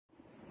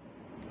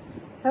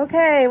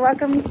Okay,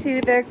 welcome to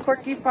the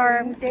Quirky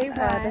farm. Day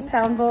one. The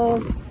sound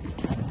bowls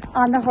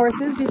on the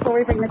horses before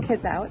we bring the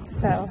kids out.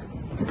 So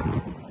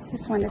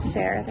just wanted to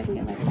share if I can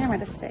get my camera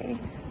to stay.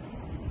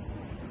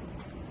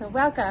 So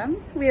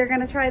welcome. We are going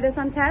to try this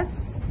on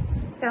Tess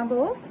sound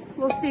bowl.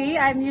 We'll see.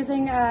 I'm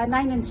using a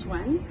 9-inch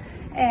one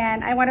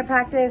and I want to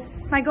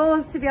practice. My goal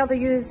is to be able to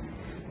use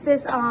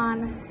this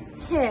on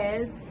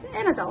kids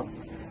and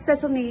adults,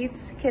 special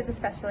needs, kids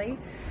especially,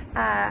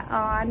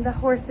 on the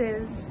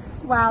horses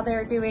while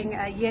they're doing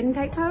a yin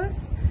type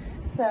pose.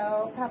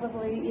 So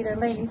probably either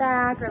laying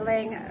back or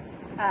laying,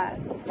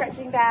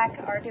 stretching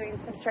back, or doing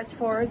some stretch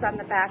forwards on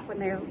the back when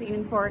they're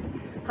leaning forward,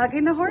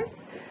 hugging the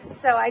horse.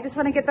 So I just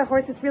want to get the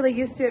horses really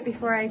used to it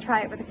before I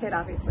try it with a kid,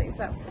 obviously.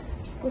 So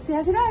we'll see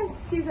how she does.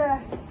 She's a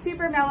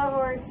super mellow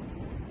horse,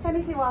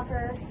 tendency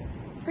walker.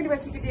 Pretty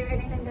much you could do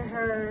anything to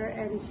her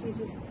and she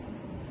just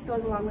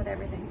goes along with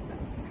everything. So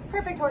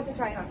perfect horse to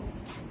try on.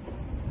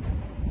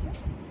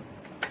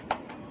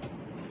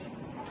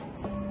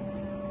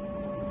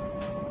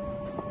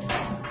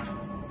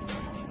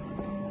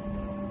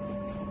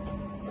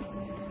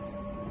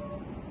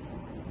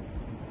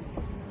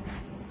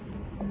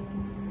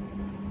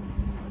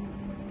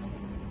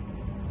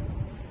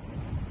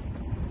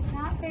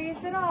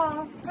 Phased at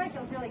all. It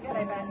feels really good,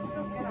 I bet. It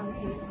feels good on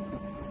me.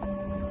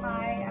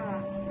 My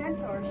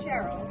mentor,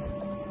 Cheryl,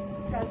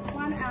 does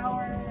 1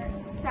 hour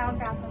sound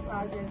bath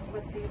massages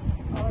with these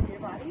all over your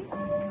body.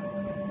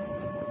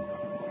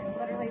 And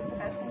literally, it's the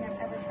best thing I've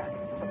ever tried.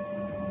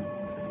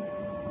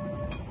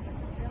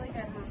 It's really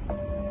good, huh?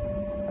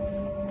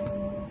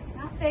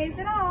 Not phased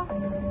at all.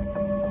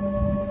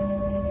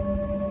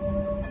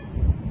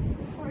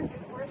 This horse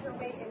is worth her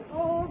weight in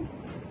gold.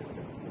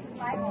 This is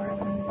my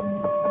horse.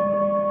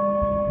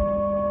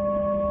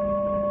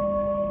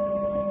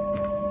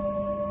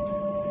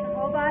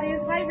 Body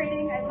is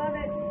vibrating. I love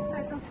it.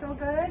 That feels so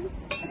good.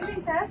 What do you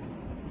think, Tess?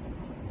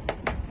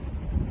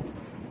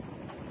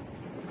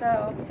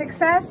 So,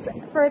 success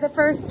for the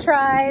first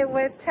try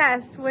with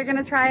Tess. We're going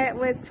to try it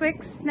with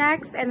Twix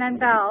next and then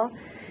Belle.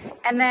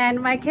 And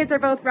then my kids are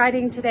both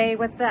riding today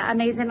with the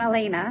amazing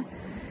Elena.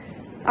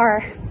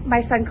 Or my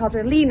son calls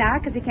her Lena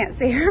because he can't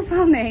say her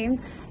full name.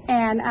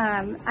 And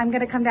I'm going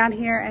to come down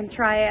here and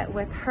try it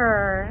with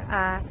her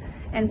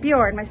and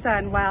Bjorn, my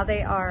son, while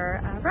they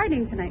are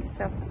riding tonight.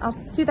 So I'll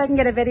see if I can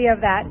get a video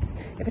of that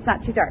if it's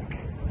not too dark.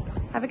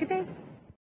 Have a good day.